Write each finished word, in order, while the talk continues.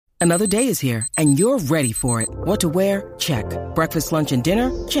Another day is here, and you're ready for it. What to wear? Check. Breakfast, lunch, and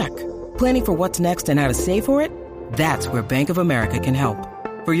dinner? Check. Planning for what's next and how to save for it? That's where Bank of America can help.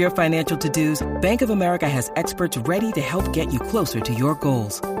 For your financial to-dos, Bank of America has experts ready to help get you closer to your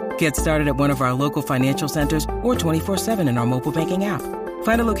goals. Get started at one of our local financial centers or 24/7 in our mobile banking app.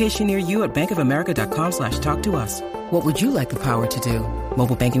 Find a location near you at bankofamerica.com/talktous. What would you like the power to do?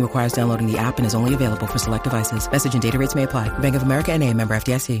 Mobile banking requires downloading the app and is only available for select devices. Message and data rates may apply. Bank of America N.A., member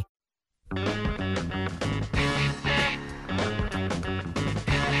FDIC.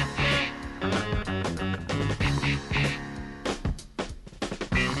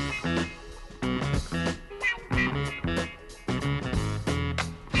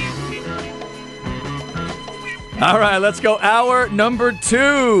 All right, let's go. Hour number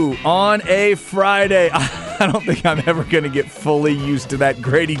 2 on a Friday. I don't think I'm ever going to get fully used to that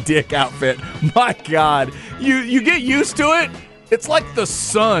Grady Dick outfit. My God, you get used to it. It's like the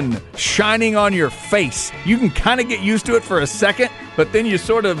sun shining on your face. You can kind of get used to it for a second, but then you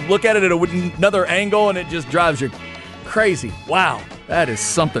sort of look at it at another angle, and it just drives you crazy. Wow, that is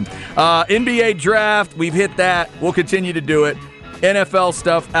something. NBA draft, we've hit that. We'll continue to do it. NFL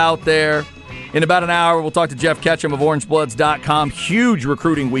stuff out there. In about an hour, we'll talk to Jeff Ketchum of OrangeBloods.com. Huge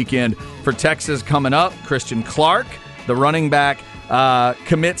recruiting weekend for Texas coming up. Christian Clark, the running back,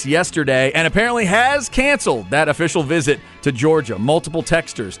 commits yesterday and apparently has canceled that official visit to Georgia. Multiple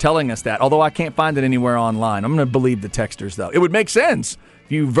texters telling us that, although I can't find it anywhere online. I'm going to believe the texters, though. It would make sense.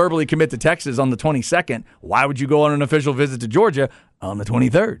 If you verbally commit to Texas on the 22nd, why would you go on an official visit to Georgia on the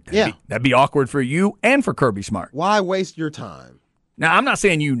 23rd? That'd be awkward for you and for Kirby Smart. Why waste your time? Now, I'm not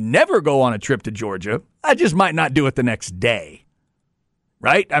saying you never go on a trip to Georgia. I just might not do it the next day.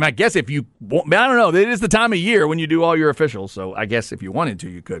 Right? I mean, I guess if you want, I don't know. It is the time of year when you do all your officials, so I guess if you wanted to,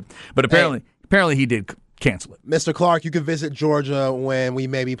 you could. But apparently he did cancel it. Mr. Clark, you could visit Georgia when we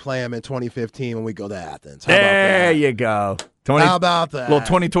maybe play them in 2015 when we go to Athens. How about that? There you go. How about that? Little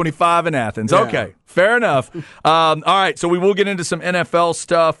 2025 in Athens. Yeah. Okay, fair enough. All right, so we will get into some NFL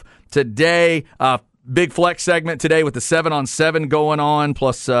stuff today. Big flex segment today with the 7-on-7 going on,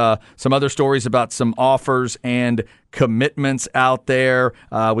 plus some other stories about some offers and commitments out there.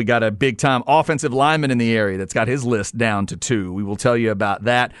 We got a big-time offensive lineman in the area that's got his list down to 2. We will tell you about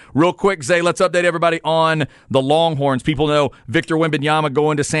that. Real quick, Zay, let's update everybody on the Longhorns. People know Victor Wembanyama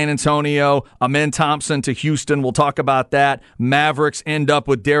going to San Antonio, Amen Thompson to Houston. We'll talk about that. Mavericks end up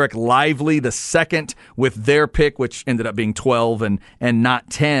with Derek Lively, the second, with their pick, which ended up being 12 and not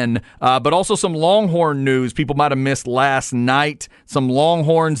 10. But also some Longhorn news people might have missed last night. Some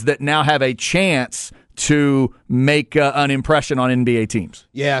Longhorns that now have a chance to make an impression on NBA teams.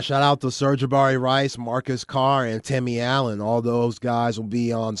 Yeah, shout out to Sir'Jabari Rice, Marcus Carr, and Timmy Allen. All those guys will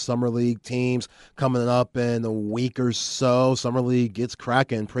be on Summer League teams coming up in a week or so. Summer League gets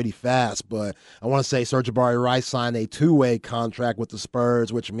cracking pretty fast, but I want to say Sir'Jabari Rice signed a 2-way contract with the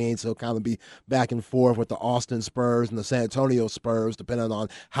Spurs, which means he'll kind of be back and forth with the Austin Spurs and the San Antonio Spurs, depending on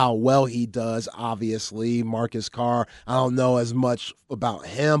how well he does, obviously. Marcus Carr, I don't know as much about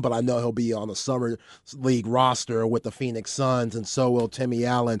him, but I know he'll be on the Summer League roster with the Phoenix Suns, and so will Timmy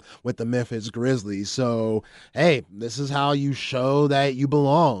Allen with the Memphis Grizzlies. So, hey, this is how you show that you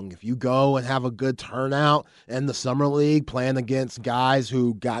belong. If you go and have a good turnout in the Summer League, playing against guys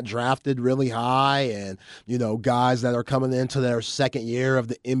who got drafted really high and, guys that are coming into their second year of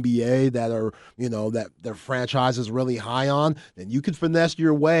the NBA that are, that their franchise is really high on, then you can finesse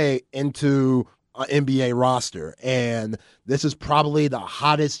your way into an NBA roster. And this is probably the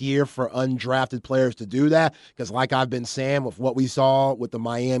hottest year for undrafted players to do that, because like I've been saying, with what we saw with the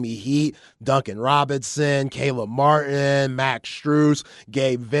Miami Heat, Duncan Robinson, Caleb Martin, Max Strus,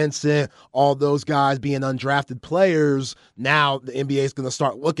 Gabe Vincent, all those guys being undrafted players, now the NBA is going to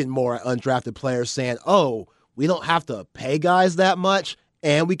start looking more at undrafted players saying, oh, we don't have to pay guys that much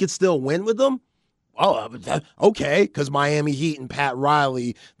and we could still win with them. Oh, okay, because Miami Heat and Pat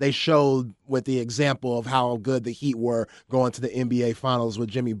Riley, they showed with the example of how good the Heat were going to the NBA Finals with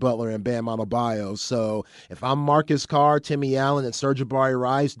Jimmy Butler and Bam Adebayo. So if I'm Marcus Carr, Timmy Allen, and Sir'Jabari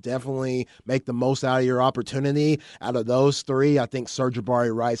Rice, definitely make the most out of your opportunity. Out of those three, I think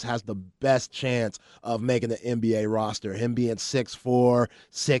Sir'Jabari Rice has the best chance of making the NBA roster. Him being 6'4",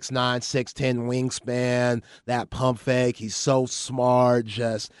 6'9", 6'10", wingspan, that pump fake. He's so smart,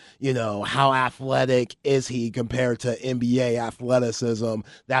 just, how athletic athletic is he compared to NBA athleticism?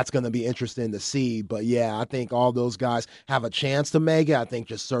 That's going to be interesting to see. But, yeah, I think all those guys have a chance to make it. I think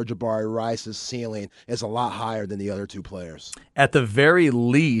just Sir'Jabari Rice's ceiling is a lot higher than the other two players. At the very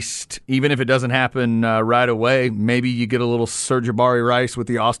least, even if it doesn't happen right away, maybe you get a little Sir'Jabari Rice with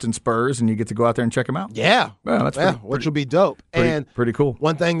the Austin Spurs and you get to go out there and check him out. Yeah. Well, that's which will be dope. Pretty cool.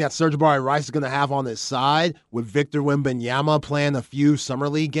 One thing that Sir'Jabari Rice is going to have on his side, with Victor Wembanyama playing a few Summer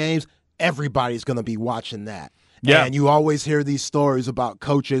League games, everybody's going to be watching that. Yeah. And you always hear these stories about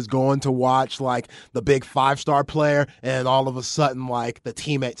coaches going to watch, like, the big 5-star player, and all of a sudden, like, the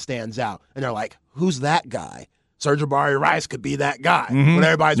teammate stands out. And they're like, who's that guy? Sir'Jabari Rice could be that guy. Mm-hmm. When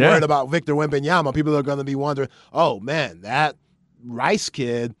everybody's worried about Victor Wembanyama, people are going to be wondering, oh, man, that Rice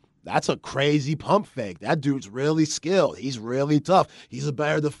kid, that's a crazy pump fake. That dude's really skilled. He's really tough. He's a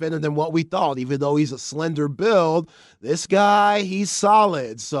better defender than what we thought. Even though he's a slender build, this guy, he's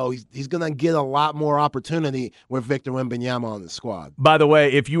solid. So he's going to get a lot more opportunity with Victor Wembanyama on the squad. By the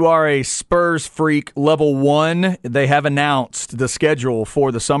way, if you are a Spurs freak level 1, they have announced the schedule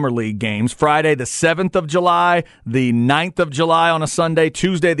for the Summer League games. Friday the 7th of July, the 9th of July on a Sunday,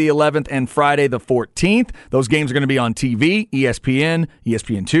 Tuesday the 11th, and Friday the 14th. Those games are going to be on TV, ESPN,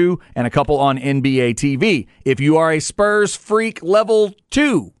 ESPN2, and a couple on NBA TV. If you are a Spurs freak level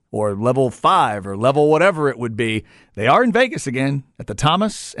 2 or level 5 or level whatever it would be, they are in Vegas again at the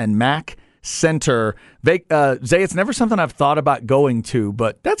Thomas and Mack Center. Zay, it's never something I've thought about going to,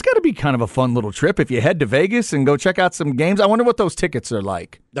 but that's got to be kind of a fun little trip if you head to Vegas and go check out some games. I wonder what those tickets are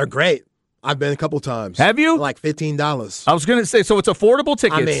like. They're great. I've been a couple times. Have you? Like $15. I was going to say, so it's affordable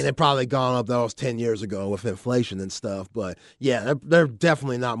tickets. I mean, they've probably gone up those 10 years ago with inflation and stuff, but yeah, they're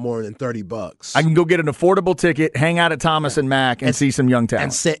definitely not more than $30. I can go get an affordable ticket, hang out at Thomas and Mack, and see some young talent.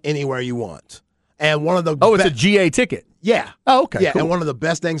 And sit anywhere you want. And one of the it's a GA ticket. Yeah. Oh, okay. Yeah, cool. And one of the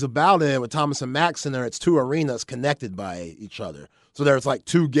best things about it with Thomas and Mack Center, it's 2 arenas connected by each other. So there's like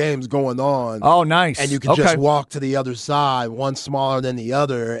 2 games going on. Oh, nice. And you can just walk to the other side, one smaller than the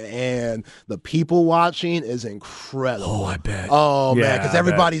other, and the people watching is incredible. Oh, I bet. Oh, man, because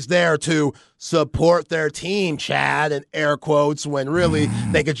everybody's there to support their team, Chad, in air quotes, when really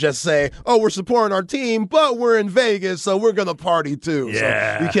they could just say, oh, we're supporting our team, but we're in Vegas, so we're going to party too.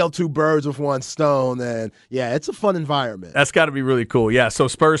 Yeah. So you kill 2 birds with one stone, and yeah, it's a fun environment. That's got to be really cool. Yeah, so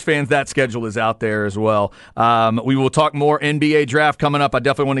Spurs fans, that schedule is out there as well. We will talk more NBA draft coming up. I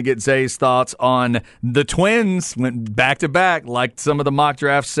definitely want to get Zay's thoughts on the Twins. Went back-to-back, like some of the mock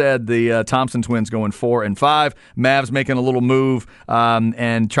drafts said, the Thompson twins going 4 and 5. Mavs making a little move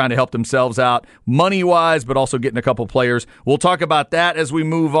and trying to help themselves out money-wise, but also getting a couple players. We'll talk about that as we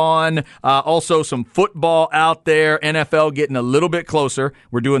move on. Also, some football out there. NFL getting a little bit closer.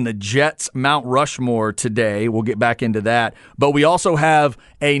 We're doing the Jets Mount Rushmore today. We'll get back into that. But we also have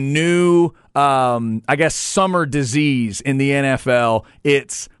a new, summer disease in the NFL.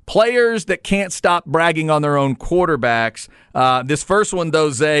 It's players that can't stop bragging on their own quarterbacks. This first one,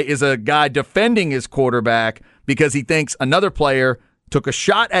 though, Zay, is a guy defending his quarterback because he thinks another player took a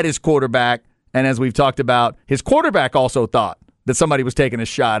shot at his quarterback, and as we've talked about, his quarterback also thought that somebody was taking a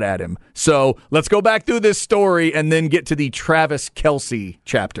shot at him. So let's go back through this story and then get to the Travis Kelce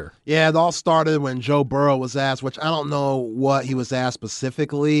chapter. Yeah, it all started when Joe Burrow was asked, which I don't know what he was asked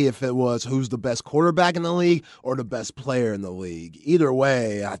specifically, if it was who's the best quarterback in the league or the best player in the league. Either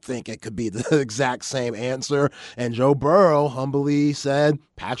way, I think it could be the exact same answer. And Joe Burrow humbly said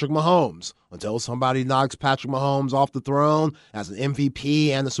Patrick Mahomes. Until somebody knocks Patrick Mahomes off the throne as an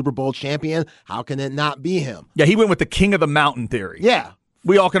MVP and the Super Bowl champion, how can it not be him? Yeah, he went with the king of the mountain theory. Yeah.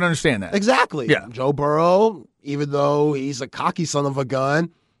 We all can understand that. Exactly. Yeah. Joe Burrow, even though he's a cocky son of a gun,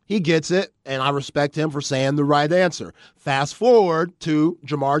 he gets it, and I respect him for saying the right answer. Fast forward to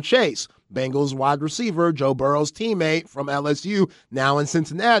Jamar Chase, Bengals wide receiver, Joe Burrow's teammate from LSU, now in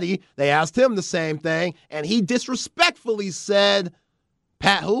Cincinnati. They asked him the same thing, and he disrespectfully said,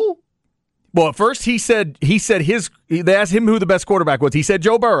 Pat who? Well, at first they asked him who the best quarterback was. He said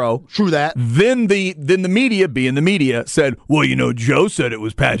Joe Burrow. True that. Then the media, being the media, said, well, Joe said it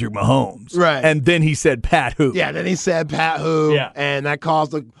was Patrick Mahomes. Right. And then he said Pat who. Yeah, then he said Pat who. Yeah. And that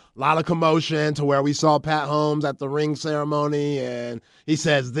caused a lot of commotion to where we saw Pat Holmes at the ring ceremony, and he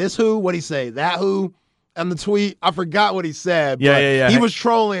says, this who? What'd he say? That who? And the tweet, I forgot what he said. Yeah. He was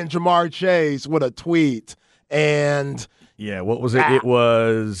trolling Jamar Chase with a tweet, and yeah, what was it? It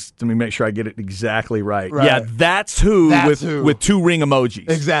was, let me make sure I get it exactly right. Yeah, that's who with 2 ring emojis.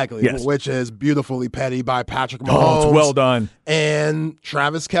 Exactly, yes. Which is beautifully petty by Patrick Mahomes. Oh, it's well done. And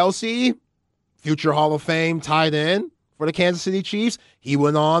Travis Kelce, future Hall of Fame tight end for the Kansas City Chiefs, he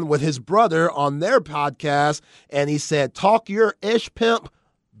went on with his brother on their podcast, and he said, talk your ish pimp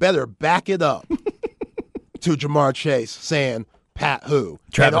better back it up to Jamar Chase saying, Pat who?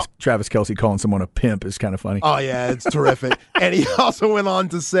 Travis Kelce calling someone a pimp is kind of funny. Oh, yeah, it's terrific. And he also went on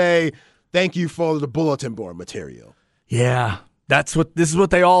to say, thank you for the bulletin board material. Yeah, this is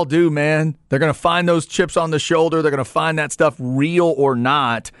what they all do, man. They're going to find those chips on the shoulder. They're going to find that stuff real or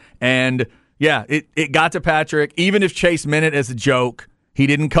not. And, yeah, it got to Patrick. Even if Chase meant it as a joke, he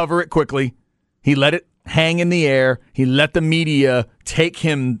didn't cover it quickly. He let it hang in the air. He let the media take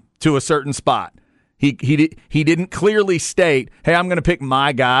him to a certain spot. He didn't clearly state, hey, I'm going to pick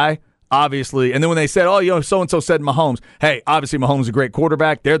my guy, obviously. And then when they said, oh, so-and-so said Mahomes, hey, obviously Mahomes is a great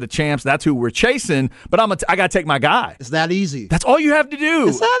quarterback. They're the champs. That's who we're chasing. But I got to take my guy. It's that easy. That's all you have to do.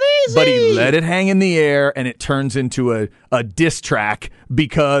 It's that easy. But he let it hang in the air, and it turns into a diss track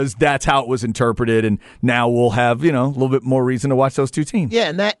because that's how it was interpreted. And now we'll have, a little bit more reason to watch those two teams. Yeah,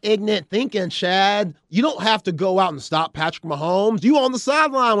 and that ignorant thinking, Chad, you don't have to go out and stop Patrick Mahomes. You on the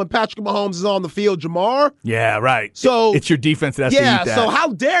sideline when Patrick Mahomes is on the field, Jamar. Yeah, right. So it's your defense that has to eat that. Yeah, so how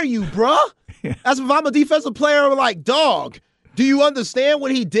dare you, bruh? As if I'm a defensive player, I'm like, dog, do you understand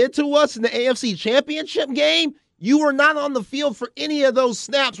what he did to us in the AFC Championship game? You were not on the field for any of those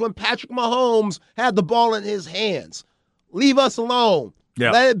snaps when Patrick Mahomes had the ball in his hands. Leave us alone.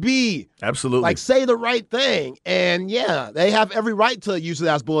 Yeah. Let it be. Absolutely. Like, say the right thing. And, yeah, they have every right to use it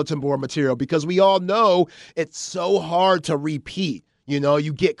as bulletin board material because we all know it's so hard to repeat.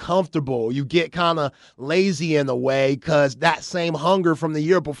 You get comfortable. You get kind of lazy in a way because that same hunger from the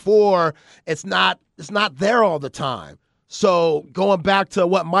year before, it's not there all the time. So going back to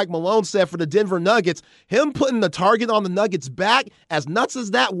what Mike Malone said for the Denver Nuggets, him putting the target on the Nuggets' back, as nuts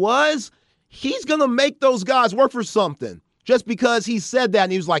as that was, he's going to make those guys work for something. Just because he said that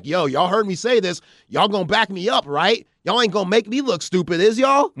and he was like, yo, y'all heard me say this. Y'all going to back me up, right? Y'all ain't going to make me look stupid, is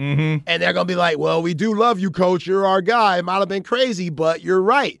y'all? Mm-hmm. And they're going to be like, well, we do love you, coach. You're our guy. It might have been crazy, but you're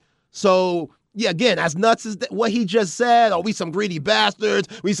right. So, yeah, again, as nuts as what he just said, we some greedy bastards.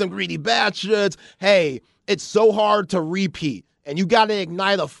 We some greedy bastards. Hey, it's so hard to repeat. And you got to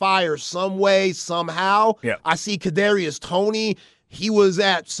ignite a fire some way, somehow. Yeah. I see Kadarius Toney. He was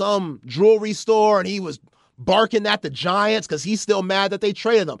at some jewelry store and he was barking at the Giants because he's still mad that they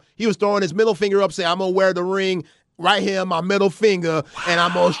traded him. He was throwing his middle finger up saying, I'm going to wear the ring right here, my middle finger, and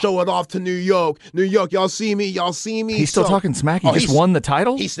I'm going to show it off to New York. New York, y'all see me? Y'all see me? He's still talking smack? He just won the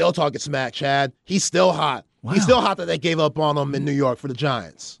title? He's still talking smack, Chad. He's still hot. Wow. He's still hot that they gave up on him in New York for the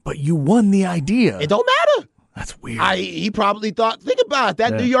Giants. But you won the idea. It don't matter. That's weird. He probably thought, think about it,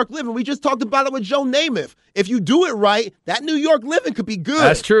 that New York living. We just talked about it with Joe Namath. If you do it right, that New York living could be good.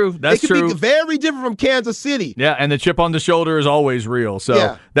 That's true. It could be very different from Kansas City. Yeah, and the chip on the shoulder is always real.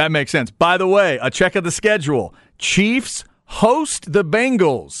 So that makes sense. By the way, a check of the schedule. Chiefs host the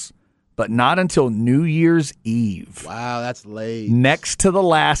Bengals, but not until New Year's Eve. Wow, that's late. Next to the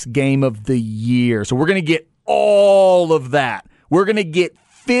last game of the year. So we're going to get all of that. We're going to get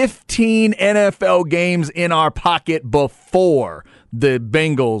 15 NFL games in our pocket before the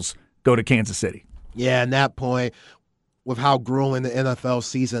Bengals go to Kansas City. Yeah, and that point, with how grueling the NFL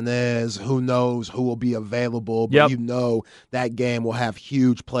season is, who knows who will be available. But you know that game will have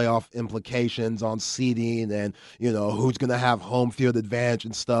huge playoff implications on seeding and, who's going to have home field advantage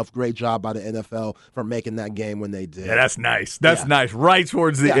and stuff. Great job by the NFL for making that game when they did. Yeah, that's nice. That's nice. Right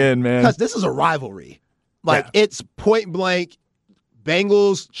towards the end, man. Because this is a rivalry. It's point blank.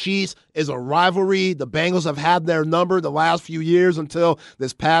 Bengals, Chiefs is a rivalry. The Bengals have had their number the last few years until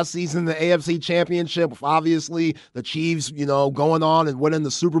this past season, the AFC Championship, with obviously the Chiefs, going on and winning the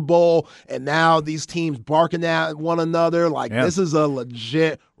Super Bowl, and now these teams barking at one another. This is a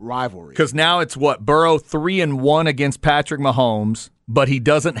legit rivalry. Because now it's Burrow 3-1 against Patrick Mahomes, but he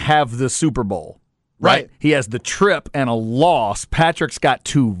doesn't have the Super Bowl. Right? He has the trip and a loss. Patrick's got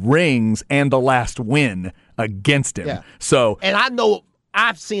 2 rings and the last win against him. Yeah. So, and I know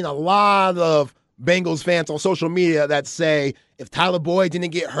I've seen a lot of Bengals fans on social media that say if Tyler Boyd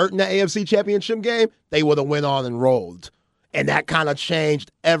didn't get hurt in the AFC Championship game, they would have went on and rolled. And that kind of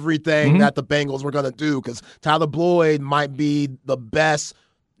changed everything that the Bengals were going to do because Tyler Boyd might be the best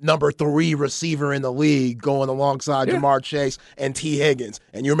number 3 receiver in the league going alongside Jamar Chase and T. Higgins.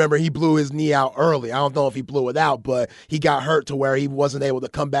 And you remember he blew his knee out early. I don't know if he blew it out, but he got hurt to where he wasn't able to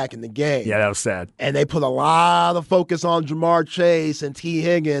come back in the game. Yeah, that was sad. And they put a lot of focus on Jamar Chase and T.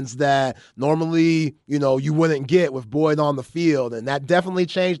 Higgins that normally, you wouldn't get with Boyd on the field. And that definitely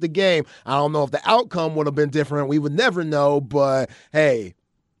changed the game. I don't know if the outcome would have been different. We would never know, but hey,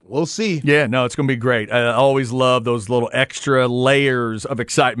 we'll see. Yeah, no, it's going to be great. I always love those little extra layers of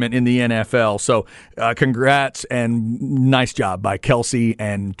excitement in the NFL. So congrats and nice job by Kelsey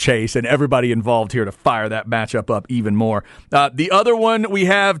and Chase and everybody involved here to fire that matchup up even more. The other one we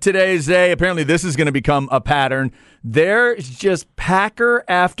have today, Zay, apparently this is going to become a pattern. There's just Packer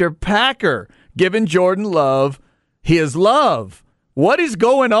after Packer giving Jordan Love his love. What is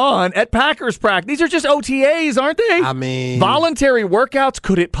going on at Packers practice? These are just OTAs, aren't they? I mean, voluntary workouts.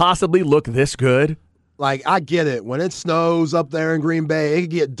 Could it possibly look this good? Like, I get it. When it snows up there in Green Bay, it can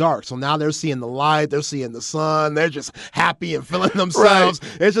get dark. So now they're seeing the light. They're seeing the sun. They're just happy and feeling themselves.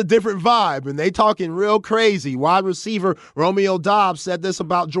 Right. It's a different vibe. And they talking real crazy. Wide receiver Romeo Doubs said this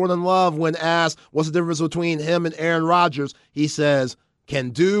about Jordan Love when asked what's the difference between him and Aaron Rodgers. He says, can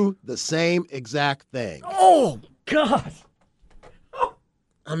do the same exact thing. Oh, God.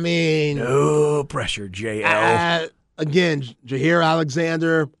 I mean, no pressure, JL. Again, Jair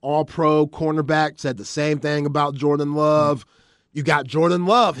Alexander, all-pro cornerback, said the same thing about Jordan Love. You got Jordan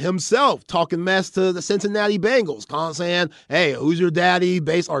Love himself talking mess to the Cincinnati Bengals, saying, hey, who's your daddy?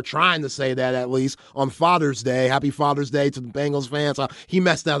 Or trying to say that at least on Father's Day. Happy Father's Day to the Bengals fans. He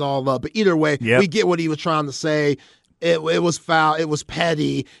messed that all up. But either way, we get what he was trying to say. It was foul. It was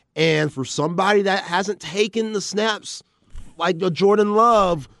petty. And for somebody that hasn't taken the snaps like Jordan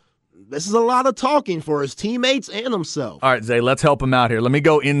Love, this is a lot of talking for his teammates and himself. All right, Zay, let's help him out here. Let me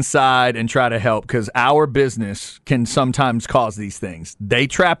go inside and try to help because our business can sometimes cause these things. They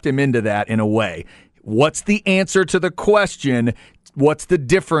trapped him into that in a way. What's the answer to the question, what's the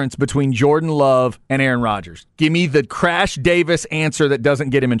difference between Jordan Love and Aaron Rodgers? Give me the Crash Davis answer that doesn't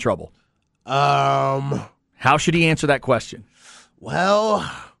get him in trouble. How should he answer that question? Well,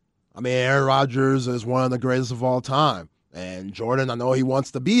 I mean, Aaron Rodgers is one of the greatest of all time. And Jordan, I know he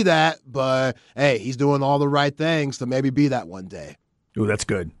wants to be that, but, hey, he's doing all the right things to maybe be that one day. Ooh, that's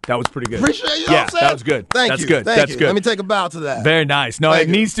good. That was pretty good. Appreciate you. Yeah, that was good. Thank that's you. Good. Thank that's you. good. Let me take a bow to that. Very nice. No, it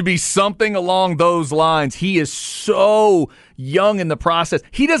needs to be something along those lines. He is so young in the process.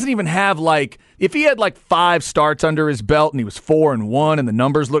 He doesn't even have if he had 5 starts under his belt and he was 4-1 and the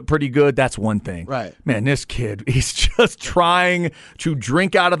numbers look pretty good, that's one thing. Right. Man, this kid, he's just trying to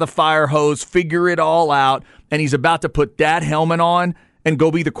drink out of the fire hose, figure it all out, and he's about to put that helmet on and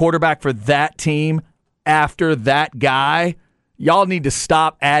go be the quarterback for that team after that guy. Y'all need to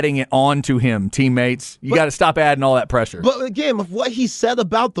stop adding it on to him, teammates. You got to stop adding all that pressure. But again, with what he said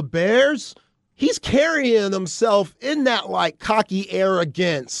about the Bears, he's carrying himself in that cocky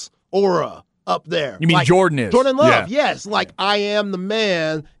arrogance aura up there. You mean Jordan is? Jordan Love, yes. I am the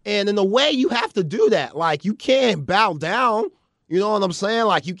man. And in a way, you have to do that. You can't bow down. You know what I'm saying?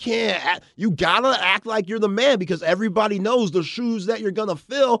 You gotta act like you're the man because everybody knows the shoes that you're gonna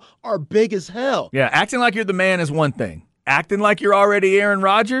fill are big as hell. Yeah, acting like you're the man is one thing. Acting like you're already Aaron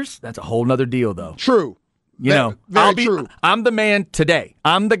Rodgers, that's a whole nother deal, though. True. Very true. I'm the man today.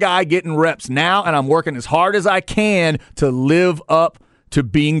 I'm the guy getting reps now, and I'm working as hard as I can to live up to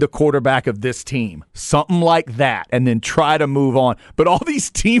being the quarterback of this team. Something like that, and then try to move on. But all these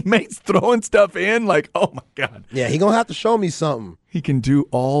teammates throwing stuff in, oh, my God. Yeah, he going to have to show me something. He can do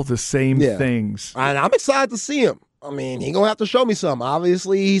all the same things. And I'm excited to see him. I mean, he going to have to show me something.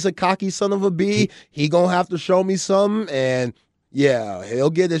 Obviously, he's a cocky son of a bee. He going to have to show me something, and yeah, he'll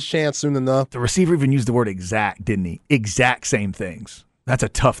get his chance soon enough. The receiver even used the word exact, didn't he? Exact same things. That's a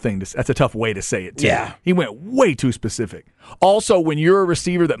tough thing. That's a tough way to say it, too. Yeah. He went way too specific. Also, when you're a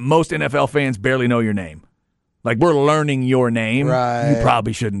receiver that most NFL fans barely know your name, we're learning your name, right. You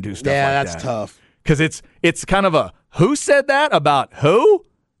probably shouldn't do stuff like that. Yeah, that's tough. Because it's kind of a, who said that about who?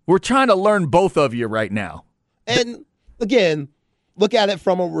 We're trying to learn both of you right now. And, again, look at it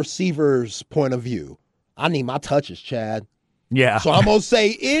from a receiver's point of view. I need my touches, Chad. Yeah. So I'm going to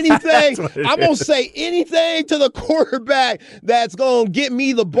say anything. I'm going to say anything to the quarterback that's going to get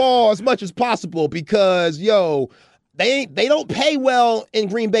me the ball as much as possible because, they don't pay well in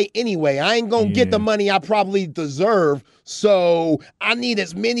Green Bay anyway. I ain't going to get the money I probably deserve. So I need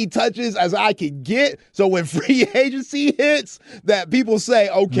as many touches as I could get. So when free agency hits, that people say,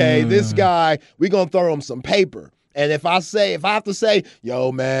 okay, this guy, we're going to throw him some paper. And if I have to say,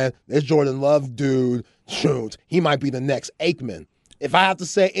 yo, man, this Jordan Love dude, shoot, he might be the next Aikman. If I have to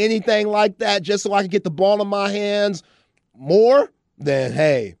say anything like that just so I can get the ball in my hands more, then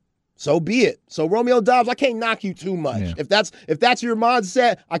hey, so be it. So Romeo Doubs, I can't knock you too much. Yeah. If that's your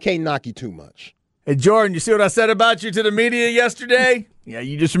mindset, I can't knock you too much. Hey, Jordan, you see what I said about you to the media yesterday? Yeah,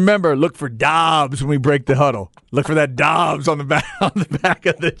 you just remember, look for Dobbs when we break the huddle. Look for that Dobbs on the back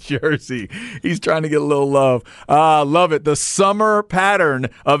of the jersey. He's trying to get a little love. Love it. The summer pattern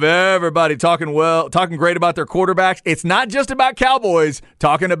of everybody talking great about their quarterbacks. It's not just about Cowboys,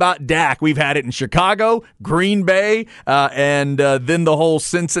 talking about Dak. We've had it in Chicago, Green Bay, and then the whole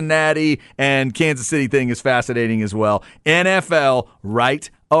Cincinnati and Kansas City thing is fascinating as well. NFL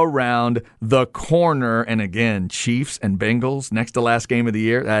right around the corner. And again, Chiefs and Bengals next to last game of the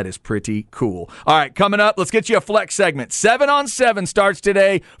year. That is pretty cool. All right, coming up, let's get you a flex segment. 7-on-7 starts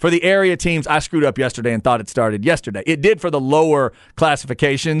today for the area teams. I screwed up yesterday and thought it started yesterday. It did for the lower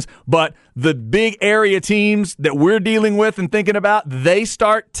classifications, but the big area teams that we're dealing with and thinking about, they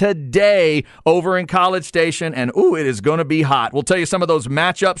start today over in College Station, and it is going to be hot. We'll tell you some of those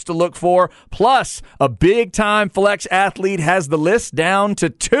matchups to look for, plus a big-time flex athlete has the list down to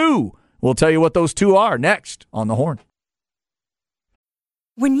 2. We'll tell you what those 2 are next on The Horn.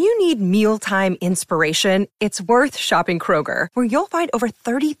 When you need mealtime inspiration, it's worth shopping Kroger, where you'll find over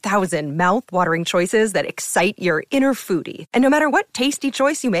 30,000 mouth-watering choices that excite your inner foodie. And no matter what tasty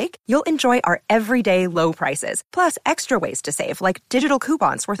choice you make, you'll enjoy our everyday low prices, plus extra ways to save, like digital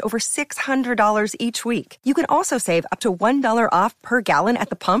coupons worth over $600 each week. You can also save up to $1 off per gallon at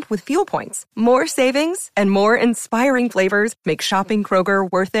the pump with fuel points. More savings and more inspiring flavors make shopping Kroger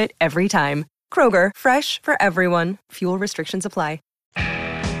worth it every time. Kroger, fresh for everyone. Fuel restrictions apply.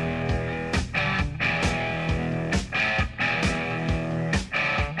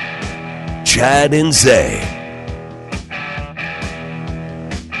 Chad and Zay.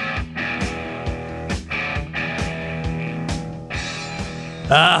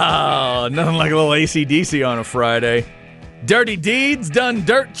 Nothing like a little AC/DC on a Friday. Dirty Deeds done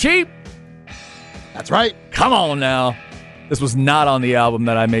dirt cheap. That's right. Come on now. This was not on the album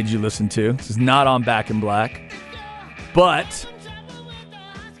that I made you listen to. This is not on Back in Black. But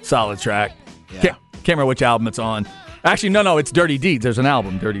solid track. Yeah. Can't remember which album it's on. Actually, no, it's Dirty Deeds. There's an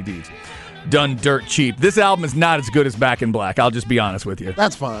album, Dirty Deeds. Done dirt cheap. This album is not as good as Back in Black. I'll just be honest with you.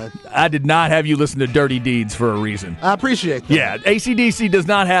 That's fine. I did not have you listen to Dirty Deeds for a reason. I appreciate that. Yeah, AC/DC does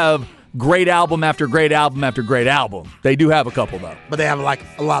not have great album after great album after great album. They do have a couple, though. But they have like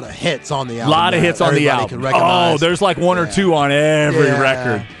a lot of hits on the A album. lot of hits on the album. Can recognize. There's like 1 or 2 on every Yeah.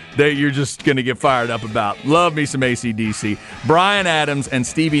 record that you're just going to get fired up about. Love me some AC/DC. Brian Adams and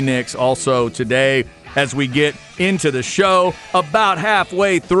Stevie Nicks also today as we get into the show about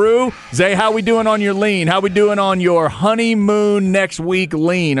halfway through. Zay, how we doing on your lean? How we doing on your honeymoon next week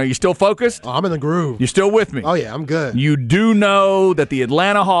lean? Are you still focused? I'm in the groove. You still with me? Oh, yeah, I'm good. You do know that the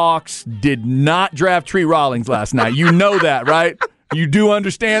Atlanta Hawks did not draft Tree Rawlings last night. You know that, right? You do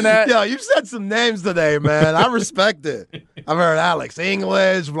understand that? Yo, you said some names today, man. I respect it. I've heard Alex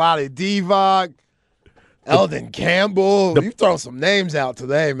English, Vlade Divac, Eldon Campbell. You've thrown some names out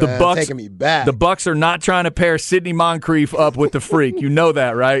today, man. Taking me back. The Bucks are not trying to pair Sidney Moncrief up with the Freak. You know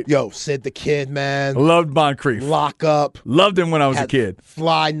that, right? Yo, Sid the Kid, man. Loved Moncrief. Lock up. Loved him when I was a kid.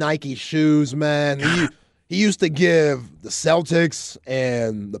 Fly Nike shoes, man. He used to give the Celtics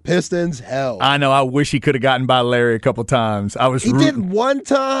and the Pistons hell. I know. I wish he could have gotten by Larry a couple times. He did one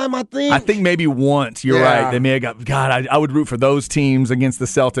time, I think. I think maybe once. You're right. They may have got. God, I would root for those teams against the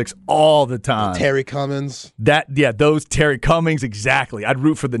Celtics all the time. Terry Cummings. Those Terry Cummings, exactly. I'd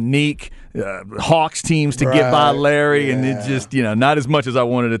root for the Neek Hawks teams to get by Larry, and it just, not as much as I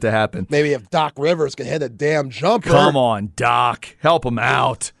wanted it to happen. Maybe if Doc Rivers could hit a damn jumper. Come on, Doc. Help him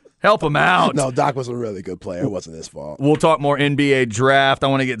out. Help him out. No, Doc was a really good player. It wasn't his fault. We'll talk more NBA draft. I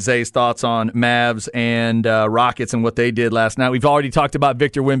want to get Zay's thoughts on Mavs and Rockets and what they did last night. We've already talked about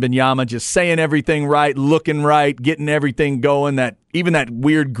Victor Wembanyama just saying everything right, looking right, getting everything going. Even that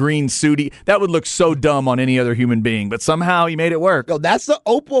weird green suit, that would look so dumb on any other human being, but somehow he made it work. Yo, that's the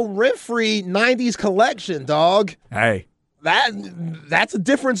Oprah Winfrey 90s collection, dog. Hey. That's a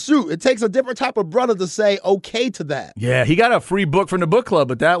different suit. It takes a different type of brother to say okay to that. Yeah, he got a free book from the book club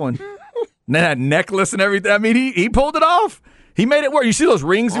with that one. And then that necklace and everything. I mean, he pulled it off. He made it work. You see those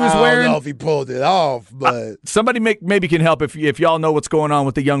rings he was wearing? I don't know if he pulled it off, but somebody maybe can help if y'all know what's going on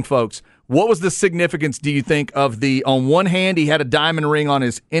with the young folks. What was the significance, do you think, of on one hand he had a diamond ring on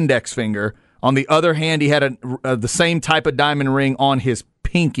his index finger, on the other hand he had the same type of diamond ring on his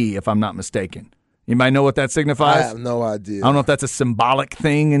pinky, if I'm not mistaken? You might know what that signifies? I have no idea. I don't know if that's a symbolic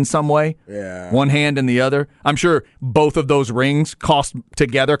thing in some way. Yeah. One hand and the other. I'm sure both of those rings cost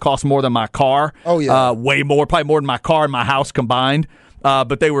more than my car. Oh, yeah. Way more, probably more than my car and my house combined.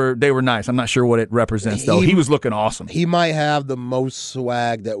 But they were nice. I'm not sure what it represents, though. He was looking awesome. He might have the most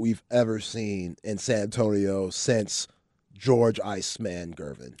swag that we've ever seen in San Antonio since George Iceman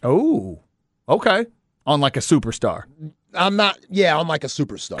Gervin. Oh, Okay. On like a superstar. I'm like a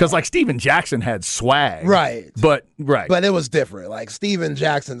superstar. Because like Steven Jackson had swag. Right. But it was different. Like Steven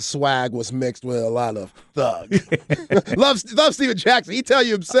Jackson's swag was mixed with a lot of thug. love Steven Jackson. He tell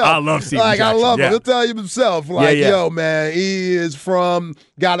you himself. I love Steven Jackson. I love him. Yeah. He'll tell you himself. Like, yo, man, he is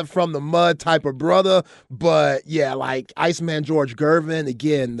got it from the mud type of brother. But yeah, like Iceman George Gervin,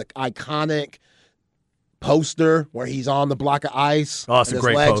 again, the iconic poster where he's on the block of ice. Oh, it's a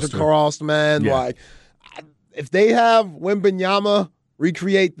great poster. His legs are crossed, man. Yeah. Like, if they have Wembanyama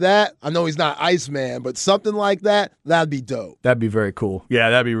recreate that, I know he's not Iceman, but something like that, that'd be dope. That'd be very cool. Yeah,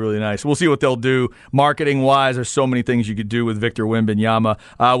 that'd be really nice. We'll see what they'll do marketing-wise. There's so many things you could do with Victor Wembanyama.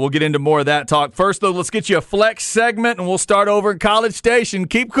 We'll get into more of that talk. First, though, let's get you a flex segment, and we'll start over in College Station.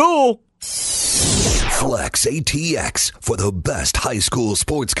 Keep cool. Flex ATX for the best high school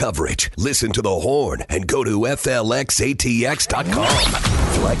sports coverage. Listen to the Horn and go to FLXATX.com.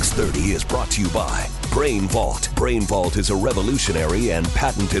 Flex 30 is brought to you by Brain Vault. Brain Vault is a revolutionary and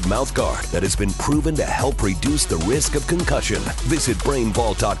patented mouthguard that has been proven to help reduce the risk of concussion. Visit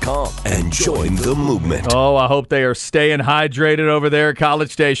BrainVault.com and join the movement. Oh, I hope they are staying hydrated over there at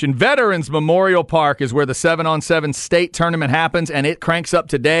College Station. Veterans Memorial Park is where the 7-on-7 state tournament happens, and it cranks up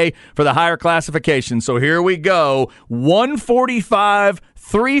today for the higher classification. So here we go. 145,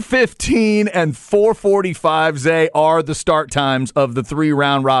 3:15, and 4:45, Zay, are the start times of the 3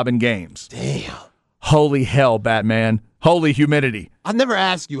 round-robin games. Damn. Holy hell, Batman. Holy humidity. I've never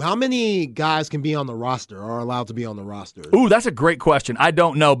asked you, how many guys can be on the roster or are allowed to be on the roster? Ooh, that's a great question. I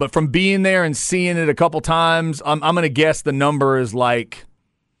don't know, but from being there and seeing it a couple times, I'm going to guess the number is like,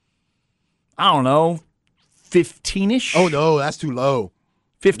 I don't know, 15-ish? Oh, no, that's too low.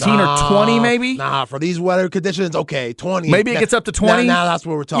 15 or 20 maybe? Nah, for these weather conditions, okay, 20. Maybe it gets up to 20? Now that's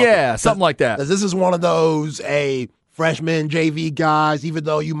what we're talking. Yeah, something like that. This is one of those, freshman JV guys, even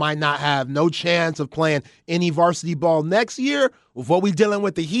though you might not have no chance of playing any varsity ball next year, with what we're dealing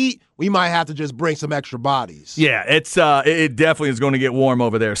with the heat, we might have to just bring some extra bodies. Yeah, it definitely is going to get warm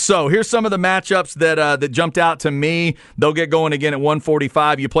over there. So here's some of the matchups that jumped out to me. They'll get going again at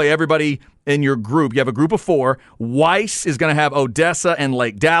 1:45. You play everybody in your group. You have a group of 4. Weiss is going to have Odessa and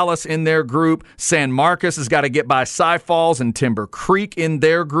Lake Dallas in their group. San Marcos has got to get by Cy Falls and Timber Creek in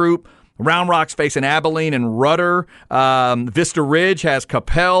their group. Round Rock's facing Abilene and Rudder. Vista Ridge has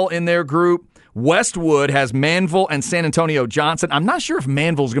Capel in their group. Westwood has Manville and San Antonio Johnson. I'm not sure if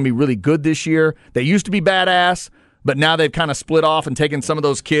Manville's going to be really good this year. They used to be badass, but now they've kind of split off and taken some of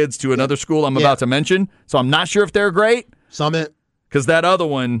those kids to another school I'm about to mention. So I'm not sure if they're great. Summit. Because that other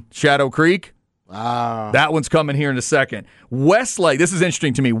one, Shadow Creek, that one's coming here in a second. Westlake, this is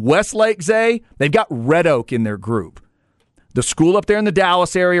interesting to me. Westlake, Zay, they've got Red Oak in their group. The school up there in the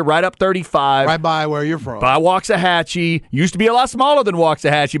Dallas area, right up 35. Right by where you're from. By Waxahachie. Used to be a lot smaller than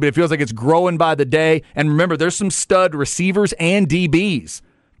Waxahachie, but it feels like it's growing by the day. And remember, there's some stud receivers and DBs,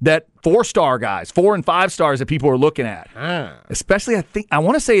 that 4-star guys, 4 and 5 stars that people are looking at. Especially, I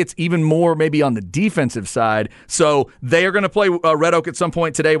want to say it's even more maybe on the defensive side. So they are going to play Red Oak at some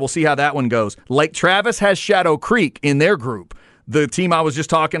point today. We'll see how that one goes. Lake Travis has Shadow Creek in their group. The team I was just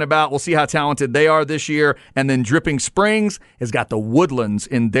talking about, we'll see how talented they are this year. And then Dripping Springs has got the Woodlands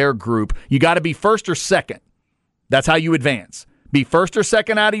in their group. You got to be first or second. That's how you advance. Be first or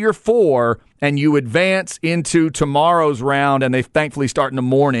second out of your 4, and you advance into tomorrow's round, and they thankfully start in the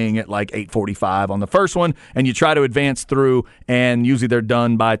morning at like 8:45 on the first one, and you try to advance through, and usually they're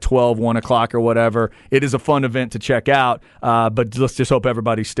done by 12, 1 o'clock or whatever. It is a fun event to check out, but let's just hope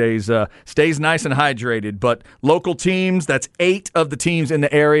everybody stays nice and hydrated. But local teams, that's 8 of the teams in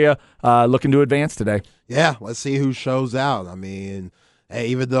the area looking to advance today. Yeah, let's see who shows out. I mean, hey,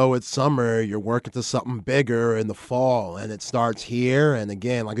 even though it's summer, you're working to something bigger in the fall, and it starts here. And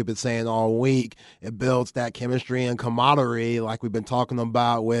again, like we've been saying all week, it builds that chemistry and camaraderie like we've been talking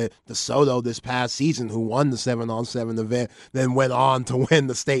about with DeSoto this past season, who won the 7-on-7 event, then went on to win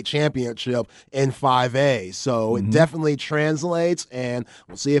the state championship in 5A. So it definitely translates, and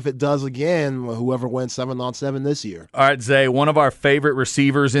we'll see if it does again, whoever wins 7-on-7 this year. All right, Zay, one of our favorite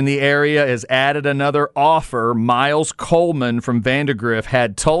receivers in the area has added another offer. Miles Coleman from Vandergrift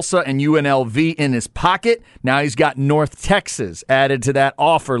had Tulsa and UNLV in his pocket. Now he's got North Texas added to that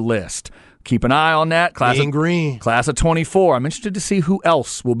offer list. Keep an eye on that. Class of 24. I'm interested to see who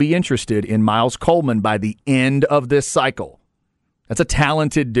else will be interested in Miles Coleman by the end of this cycle. That's a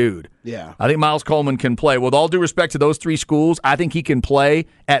talented dude. Yeah. I think Miles Coleman can play. With all due respect to those 3 schools, I think he can play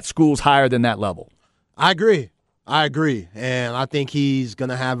at schools higher than that level. I agree. I agree, and I think he's going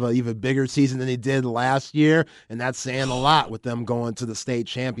to have an even bigger season than he did last year, and that's saying a lot with them going to the state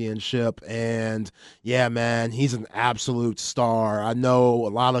championship. And, yeah, man, he's an absolute star. I know a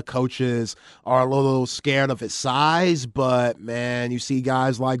lot of coaches are a little scared of his size, but, man, you see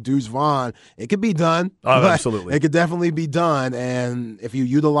guys like Deuce Vaughn, it could be done. Oh, absolutely. It could definitely be done, and if you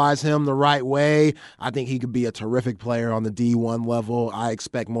utilize him the right way, I think he could be a terrific player on the D1 level. I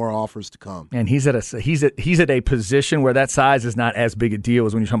expect more offers to come. And he's at a position where that size is not as big a deal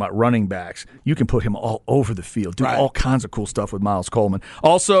as when you're talking about running backs. You can put him all over the field, do all kinds of cool stuff with Miles Coleman.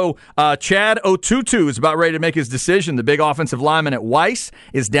 Also, Chad Otutu is about ready to make his decision. The big offensive lineman at Weiss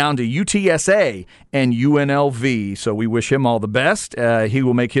is down to UTSA and UNLV, so we wish him all the best. He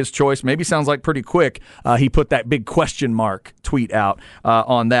will make his choice. Maybe sounds like pretty quick. He put that big question mark tweet out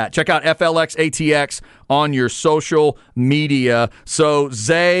on that. Check out FLXATX on your social media. So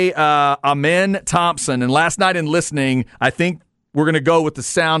Zay, Amen Thompson, and last night in listening, I think we're going to go with the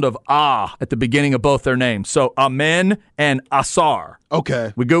sound of at the beginning of both their names. So Amen and Asar.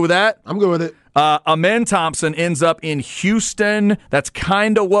 Okay. We good with that? I'm good with it. Amen Thompson ends up in Houston. That's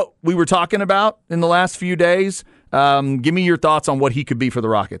kind of what we were talking about in the last few days. Give me your thoughts on what he could be for the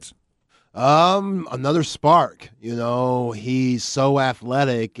Rockets. Another spark. He's so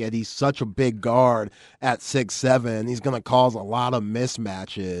athletic and he's such a big guard at 6'7". He's going to cause a lot of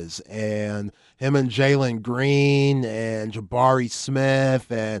mismatches, and him and Jalen Green and Jabari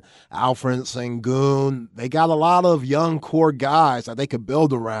Smith and Alfred Sengun, they got a lot of young core guys that they could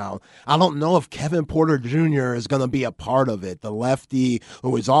build around. I don't know if Kevin Porter Jr. is going to be a part of it. The lefty,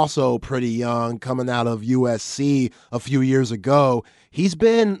 who is also pretty young, coming out of USC a few years ago. He's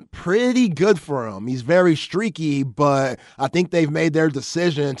been pretty good for him. He's very streaky, but I think they've made their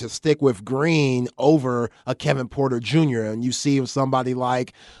decision to stick with Green over a Kevin Porter Jr. And you see with somebody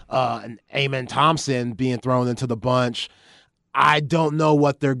like an Amen Thompson being thrown into the bunch, I don't know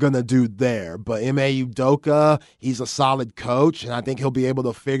what they're going to do there, but Ime Udoka, he's a solid coach, and I think he'll be able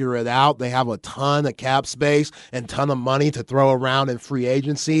to figure it out. They have a ton of cap space and ton of money to throw around in free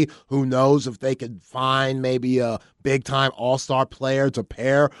agency. Who knows if they could find maybe a big-time all-star player to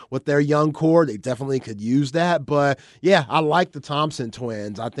pair with their young core. They definitely could use that. But, yeah, I like the Thompson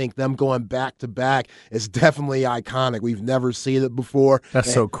twins. I think them going back-to-back is definitely iconic. We've never seen it before.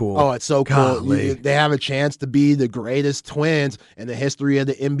 That's so cool. Oh, it's so cool. They have a chance to be the greatest twins in the history of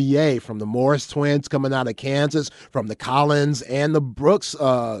the NBA, from the Morris twins coming out of Kansas, from the Collins and the Brooks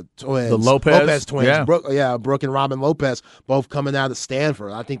twins. The Lopez twins. Yeah. Brooke and Robin Lopez, both coming out of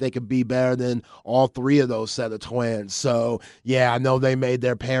Stanford. I think they could be better than all three of those set of twins. So, yeah, I know they made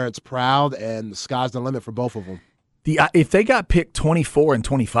their parents proud, and the sky's the limit for both of them. If they got picked 24 and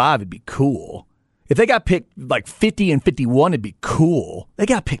 25, it'd be cool. If they got picked like 50 and 51, it'd be cool. They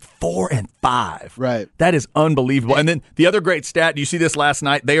got picked 4 and 5. Right. That is unbelievable. And then the other great stat, you see this last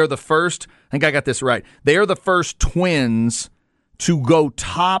night, they are the first, I think I got this right, they are the first twins to go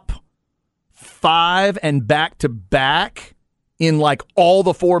top 5 and back-to-back in like all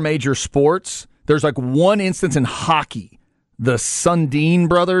the 4 major sports. There's like one instance in hockey. The Sundin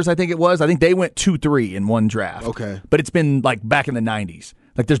brothers, I think it was. I think they went 2-3 in one draft. Okay. But it's been like back in the 90s.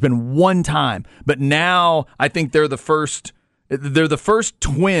 Like there's been one time. But now I think they're the first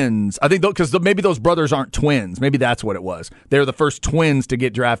twins. I think because maybe those brothers aren't twins. Maybe that's what it was. They're the first twins to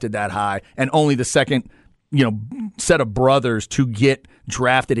get drafted that high, and only the second set of brothers to get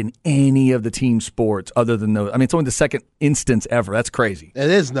drafted in any of the team sports other than those. I mean, it's only the second instance ever. That's crazy. It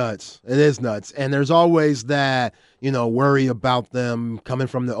is nuts. And there's always that, worry about them coming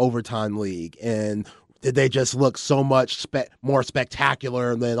from the overtime league. And did they just look so much more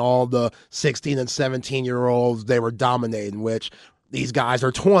spectacular than all the 16 and 17-year-olds they were dominating, which these guys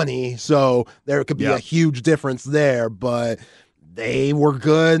are 20, so there could be a huge difference there. But they were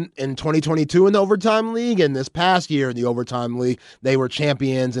good in 2022 in the overtime league, and this past year in the overtime league, they were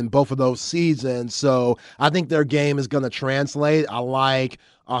champions in both of those seasons. So I think their game is going to translate. I like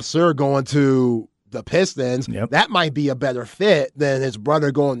Asur going to the Pistons. Yep. That might be a better fit than his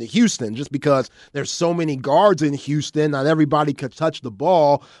brother going to Houston, just because there's so many guards in Houston. Not everybody could touch the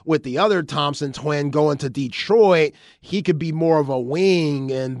ball. With the other Thompson twin going to Detroit, he could be more of a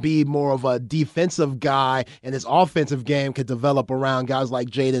wing and be more of a defensive guy, and his offensive game could develop around guys like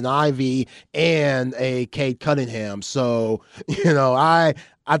Jaden Ivey and a Cade Cunningham. So,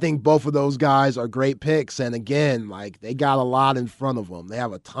 I think both of those guys are great picks, and again, they got a lot in front of them. They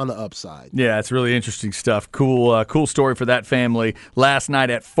have a ton of upside. Yeah, it's really interesting stuff. Cool story for that family. Last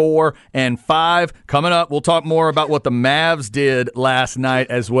night at 4 and 5. Coming up, we'll talk more about what the Mavs did last night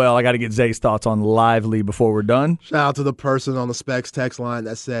as well. I got to get Zay's thoughts on Lively before we're done. Shout out to the person on the Specs text line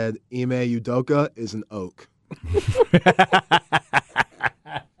that said Ime Udoka is an oak.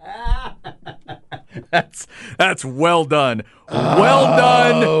 That's well done. Well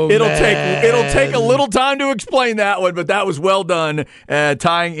done. It'll take a little time to explain that one, but that was well done,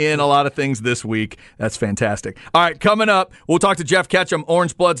 tying in a lot of things this week. That's fantastic. All right, coming up, we'll talk to Jeff Ketchum,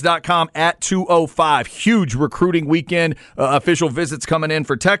 orangebloods.com at 2:05. Huge recruiting weekend. Official visits coming in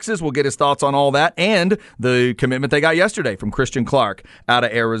for Texas. We'll get his thoughts on all that and the commitment they got yesterday from Christian Clark out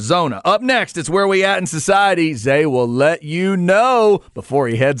of Arizona. Up next, it's Where We At in Society. Zay will let you know before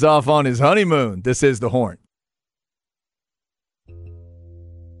he heads off on his honeymoon. This is The Horn.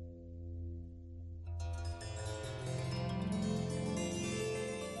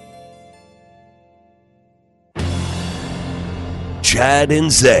 Chad and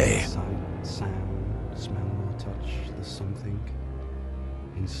Zay. Sight, sound, smell or touch, there's something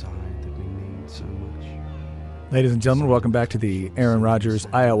inside that we need so much. Ladies and gentlemen, welcome back to the Aaron Rodgers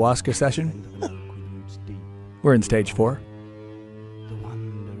ayahuasca session. We're in stage 4.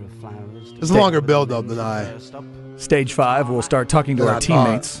 There's a longer build-up than I. Stage 5, we'll start talking to our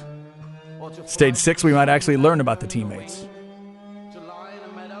teammates. Stage 6, we might actually learn about the teammates.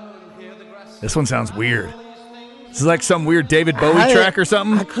 This one sounds weird. This is like some weird David Bowie track or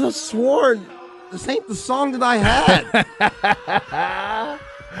something. I could have sworn this ain't the song that I had.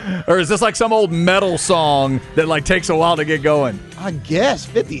 Or is this like some old metal song that like takes a while to get going? I guess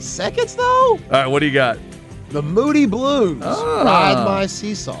 50 seconds though. All right, what do you got? The Moody Blues. Ah. Ride My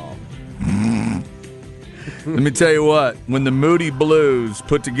Seesaw. Let me tell you what, when the Moody Blues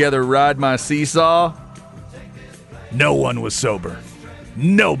put together Ride My Seesaw, no one was sober.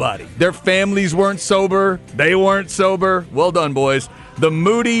 Nobody. Their families weren't sober. They weren't sober. Well done, boys. The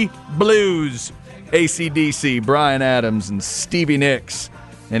Moody Blues. AC/DC, Bryan Adams, and Stevie Nicks.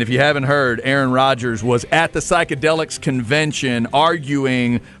 And if you haven't heard, Aaron Rodgers was at the Psychedelics Convention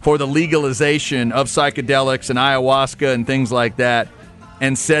arguing for the legalization of psychedelics and ayahuasca and things like that,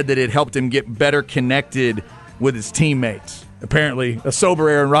 and said that it helped him get better connected with his teammates. Apparently, a sober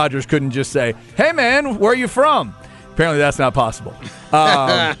Aaron Rodgers couldn't just say, "Hey, man, where are you from?" Apparently, that's not possible.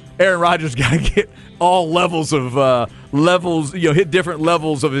 Aaron Rodgers got to get all levels of hit different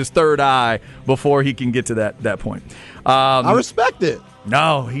levels of his third eye before he can get to that point. I respect it.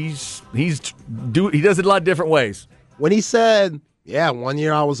 No, he does it a lot of different ways. When he said, "Yeah, 1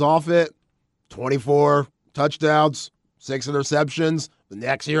 year I was off it, 24 touchdowns, 6 interceptions. The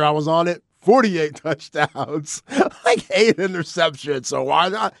next year I was on it, 48 touchdowns, like 8 interceptions. So why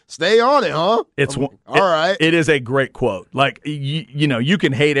not stay on it, huh?" All right. It is a great quote. Like, you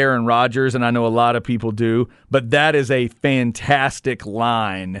can hate Aaron Rodgers, and I know a lot of people do, but that is a fantastic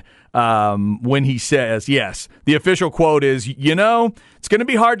line when he says, yes, the official quote is, it's going to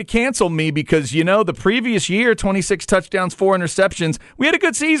be hard to cancel me because, the previous year, 26 touchdowns, 4 interceptions, we had a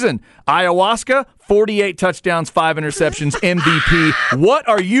good season. Ayahuasca, 48 touchdowns, 5 interceptions, MVP. What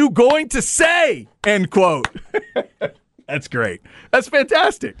are you going to say? End quote. That's great. That's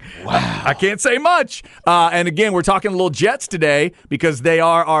fantastic. Wow. I can't say much. And again, we're talking a little Jets today because they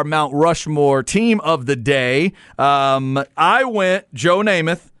are our Mount Rushmore team of the day. I went Joe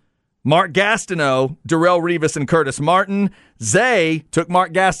Namath, Mark Gastineau, Darrelle Revis, and Curtis Martin. Zay took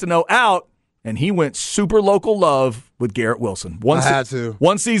Mark Gastineau out, and he went super local love with Garrett Wilson. I had to.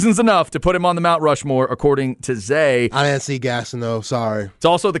 One season's enough to put him on the Mount Rushmore, according to Zay. I didn't see Gastineau, sorry. It's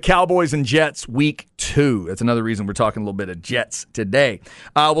also the Cowboys and Jets week 2. That's another reason we're talking a little bit of Jets today.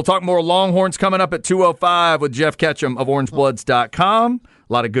 We'll talk more Longhorns coming up at 2:05 with Jeff Ketchum of orangebloods.com.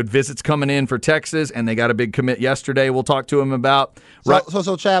 A lot of good visits coming in for Texas, and they got a big commit yesterday we'll talk to him about.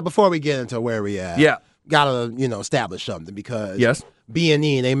 So Chad, before we get into where we at, yeah, got to, establish something because yes.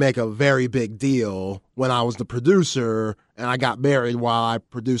 B&E, they make a very big deal when I was the producer, and I got married while I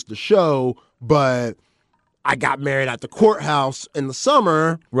produced the show, but I got married at the courthouse in the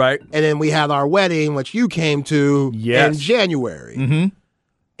summer. Right. And then we had our wedding, which you came to in January. Mm-hmm.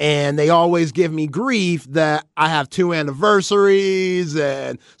 And they always give me grief that I have 2 anniversaries.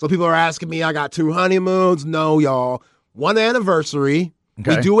 And so people are asking me, I got 2 honeymoons. No, y'all. 1 anniversary.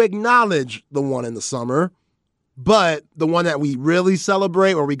 Okay. We do acknowledge the one in the summer. But the one that we really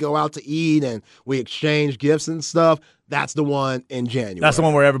celebrate, where we go out to eat and we exchange gifts and stuff, that's the one in January. That's the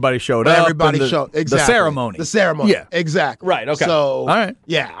one where everybody showed up. Everybody showed. Exactly. The ceremony. The ceremony. Yeah. Exactly. Right. Okay. So, all right.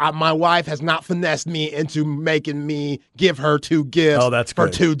 Yeah, my wife has not finessed me into making me give her 2 gifts for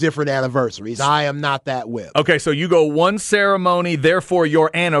 2 different anniversaries. I am not that whip. Okay, so you go 1 ceremony, therefore your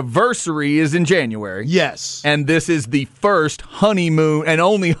anniversary is in January. Yes. And this is the first honeymoon and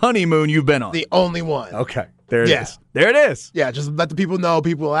only honeymoon you've been on. The only one. Okay. There it is. There it is. Yeah, just let the people know,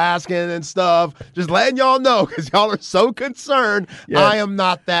 people asking and stuff. Just letting y'all know because y'all are so concerned. Yes. I am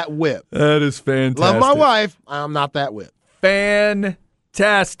not that whip. That is fantastic. Love my wife. I am not that whip.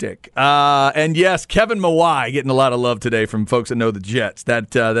 Fantastic. And yes, Kevin Mawai getting a lot of love today from folks that know the Jets.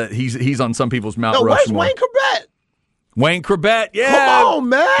 That he's on some people's Mount Rushmore. Where's Wayne Corbett? Wayne Corbett, yeah. Come on,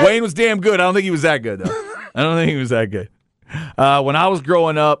 man. Wayne was damn good. I don't think he was that good, though. I don't think he was that good. When I was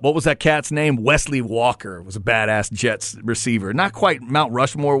growing up, what was that cat's name? Wesley Walker was a badass Jets receiver. Not quite Mount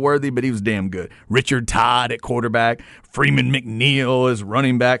Rushmore worthy, but he was damn good. Richard Todd at quarterback. Freeman McNeil as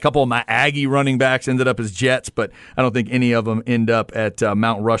running back. A couple of my Aggie running backs ended up as Jets, but I don't think any of them end up at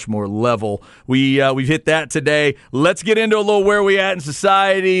Mount Rushmore level. We've hit that today. Let's get into a little where we at in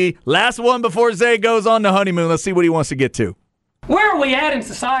society. Last one before Zay goes on the honeymoon. Let's see what he wants to get to. Where are we at in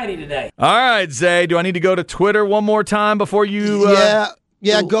society today? All right, Zay, do I need to go to Twitter one more time before you...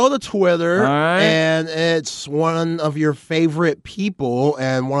 Yeah, go to Twitter, all right. And it's one of your favorite people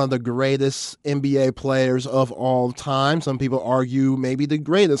and one of the greatest NBA players of all time. Some people argue maybe the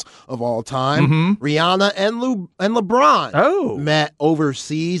greatest of all time. Mm-hmm. Rihanna and LeBron met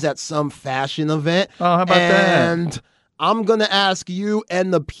overseas at some fashion event. Oh, how about that? And I'm going to ask you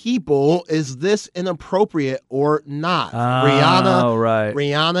and the people, is this inappropriate or not?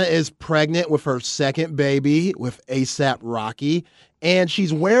 Rihanna is pregnant with her second baby with A$AP Rocky, and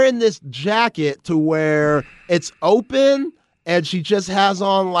she's wearing this jacket to where it's open, and she just has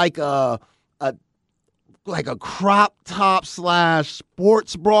on like a crop top /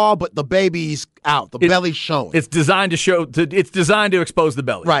 sports bra, but the baby's out. The belly's showing. It's designed to show. It's designed to expose the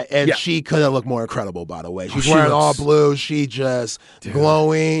belly. Right, and she could have looked more incredible, by the way. She's wearing all blue. She just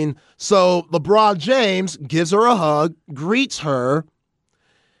glowing. So LeBron James gives her a hug, greets her,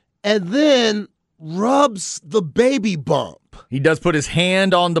 and then rubs the baby bump. He does put his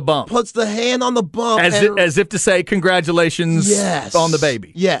hand on the bump. Puts the hand on the bump. As if to say, congratulations on the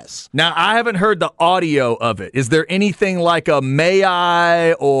baby. Yes. Now, I haven't heard the audio of it. Is there anything like a may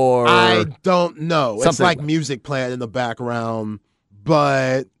I or... I don't know. It's something like music playing in the background,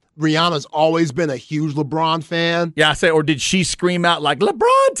 but Rihanna's always been a huge LeBron fan. Yeah, I say, or did she scream out like,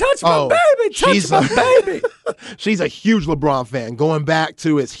 LeBron, touch my baby, touch my baby? She's a huge LeBron fan, going back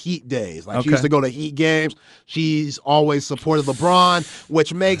to his Heat days. She used to go to Heat games. She's always supported LeBron,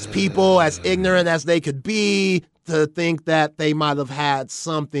 which makes people as ignorant as they could be to think that they might have had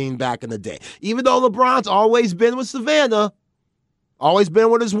something back in the day. Even though LeBron's always been with Savannah, always been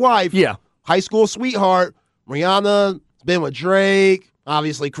with his wife. Yeah. High school sweetheart. Rihanna's been with Drake.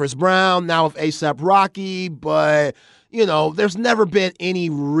 Obviously, Chris Brown, now with A$AP Rocky, but, there's never been any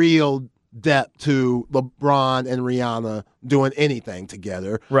real depth to LeBron and Rihanna doing anything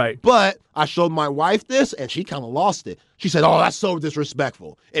together. Right. But I showed my wife this, and she kind of lost it. She said, oh, that's so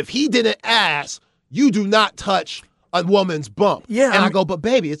disrespectful. If he didn't ask, you do not touch a woman's bump. Yeah. And I go, but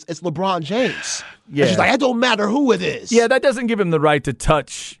baby, it's LeBron James. Yeah. And she's like, it don't matter who it is. Yeah, that doesn't give him the right to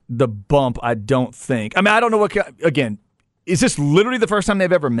touch the bump, I don't think. I mean, I don't know what, again, is this literally the first time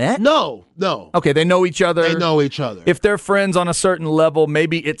they've ever met? No. Okay, they know each other. They know each other. If they're friends on a certain level,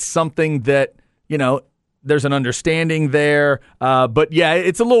 maybe it's something that, there's an understanding there. But yeah,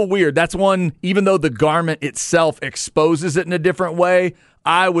 it's a little weird. That's one, even though the garment itself exposes it in a different way,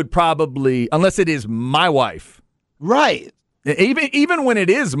 I would probably, unless it is my wife. Right. Even when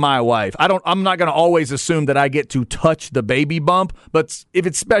it is my wife, I'm not going to always assume that I get to touch the baby bump. But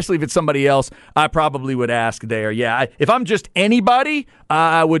especially if it's somebody else, I probably would ask there. Yeah, if I'm just anybody,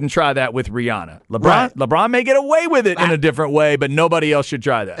 I wouldn't try that with Rihanna. LeBron may get away with it in a different way, but nobody else should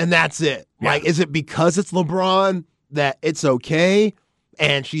try that. And that's it. Yeah. Is it because it's LeBron that it's okay?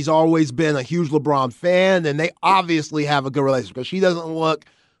 And she's always been a huge LeBron fan, and they obviously have a good relationship because she doesn't look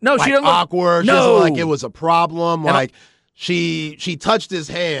she doesn't awkward. No. She doesn't look like it was a problem. She touched his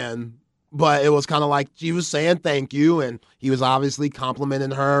hand, but it was kind of like she was saying thank you, and he was obviously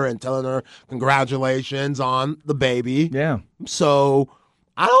complimenting her and telling her congratulations on the baby. Yeah. So,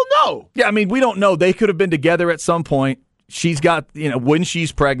 I don't know. Yeah, I mean, we don't know. They could have been together at some point. She's got, when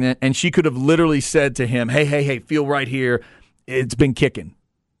she's pregnant, and she could have literally said to him, hey, feel right here. It's been kicking.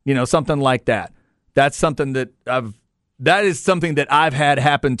 Something like that. That's something that is something that I've had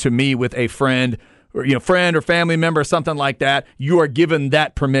happen to me with a friend or friend or family member, something like that. You are given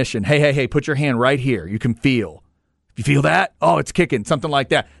that permission. Hey, put your hand right here. You can feel. If you feel that, oh, it's kicking, something like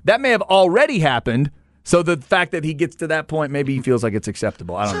that. That may have already happened. So the fact that he gets to that point, maybe he feels like it's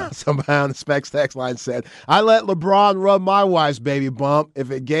acceptable. I don't know. Somebody on the Specs text line said, I let LeBron rub my wife's baby bump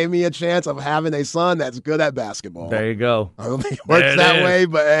if it gave me a chance of having a son that's good at basketball. There you go. I don't think it works that way,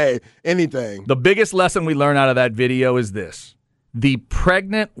 but hey, anything. The biggest lesson we learn out of that video is this. The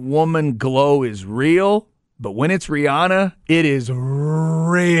pregnant woman glow is real, But when it's Rihanna, it is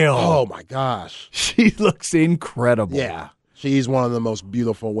real. Oh, my gosh. She looks incredible. Yeah. She's one of the most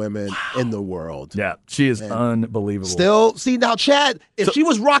beautiful women in the world. Yeah, she is unbelievable. Still, see now, Chad, if she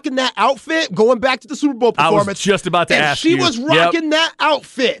was rocking that outfit, going back to the Super Bowl performance. I was just about to ask you. If she was rocking that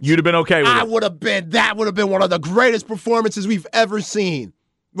outfit. You'd have been okay with it. That would have been one of the greatest performances we've ever seen.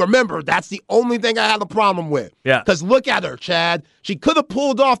 Remember, that's the only thing I had a problem with. Yeah. Because look at her, Chad. She could have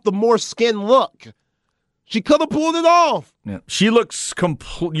pulled off the more skin look. She could have pulled it off. Yeah. She looks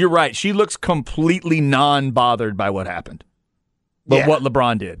you're right. She looks completely non-bothered by what happened. But what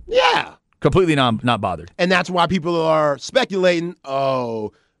LeBron did. Yeah. Completely not bothered. And that's why people are speculating,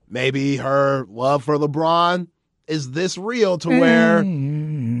 maybe her love for LeBron is this real to where,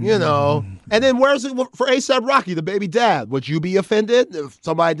 you know. And then where's it for A$AP Rocky, the baby dad? Would you be offended if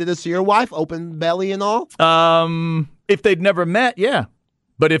somebody did this to your wife, open belly and all? If they'd never met, yeah.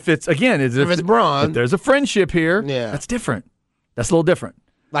 But if it's, again, if it's Bron, if there's a friendship here, that's different. That's a little different.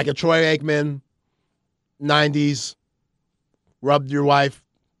 Like a Troy Aikman, 90s, rubbed your wife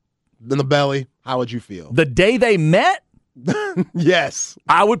in the belly, how would you feel? The day they met? Yes.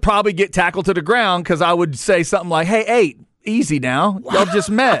 I would probably get tackled to the ground because I would say something like, hey, easy now. Y'all just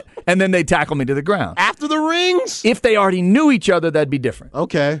met. And then they'd tackle me to the ground. After the rings? If they already knew each other, that'd be different.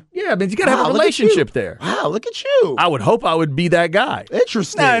 Okay. Yeah, I mean, you got to have a relationship there. Wow, look at you. I would hope I would be that guy.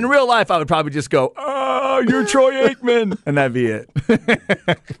 Interesting. Now, in real life, I would probably just go, you're Troy Aikman. And that'd be it.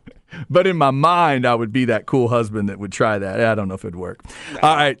 But in my mind, I would be that cool husband that would try that. I don't know if it'd work.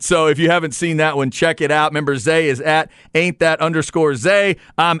 All right, so if you haven't seen that one, check it out. Remember, Zay is at @ain'tthat_Zay.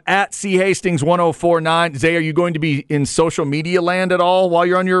 I'm at CHastings1049. Zay, are you going to be in social media land at all while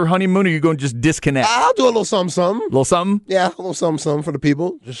you're on your honeymoon, or are you going to just disconnect? I'll do a little something. Little something? Yeah, a little something for the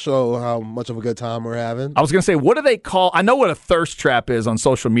people. Just show how much of a good time we're having. I was going to say, what do they call, I know what a thirst trap is on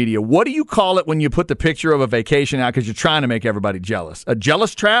social media. What do you call it when you put the picture of a vacation out because you're trying to make everybody jealous? A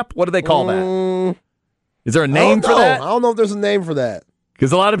jealous trap? What do they call that? Is there a name for that? I don't know if there's a name for that.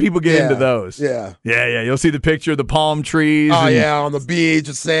 Because a lot of people get into those. Yeah. Yeah. You'll see the picture of the palm trees. Oh, yeah, on the beach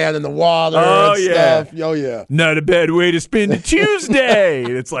with sand in the water and stuff. Oh, yeah. Not a bad way to spend a Tuesday.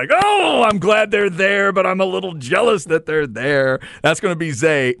 It's like, I'm glad they're there, but I'm a little jealous that they're there. That's going to be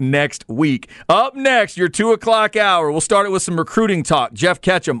Zay next week. Up next, your 2 o'clock hour. We'll start it with some recruiting talk. Jeff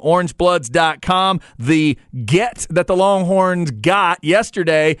Ketchum, orangebloods.com, the get that the Longhorns got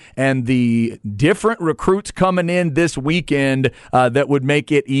yesterday, and the different recruits coming in this weekend that would make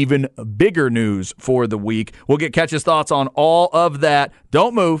it even bigger news for the week. We'll get Ketch's thoughts on all of that.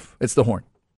 Don't move. It's The Horn.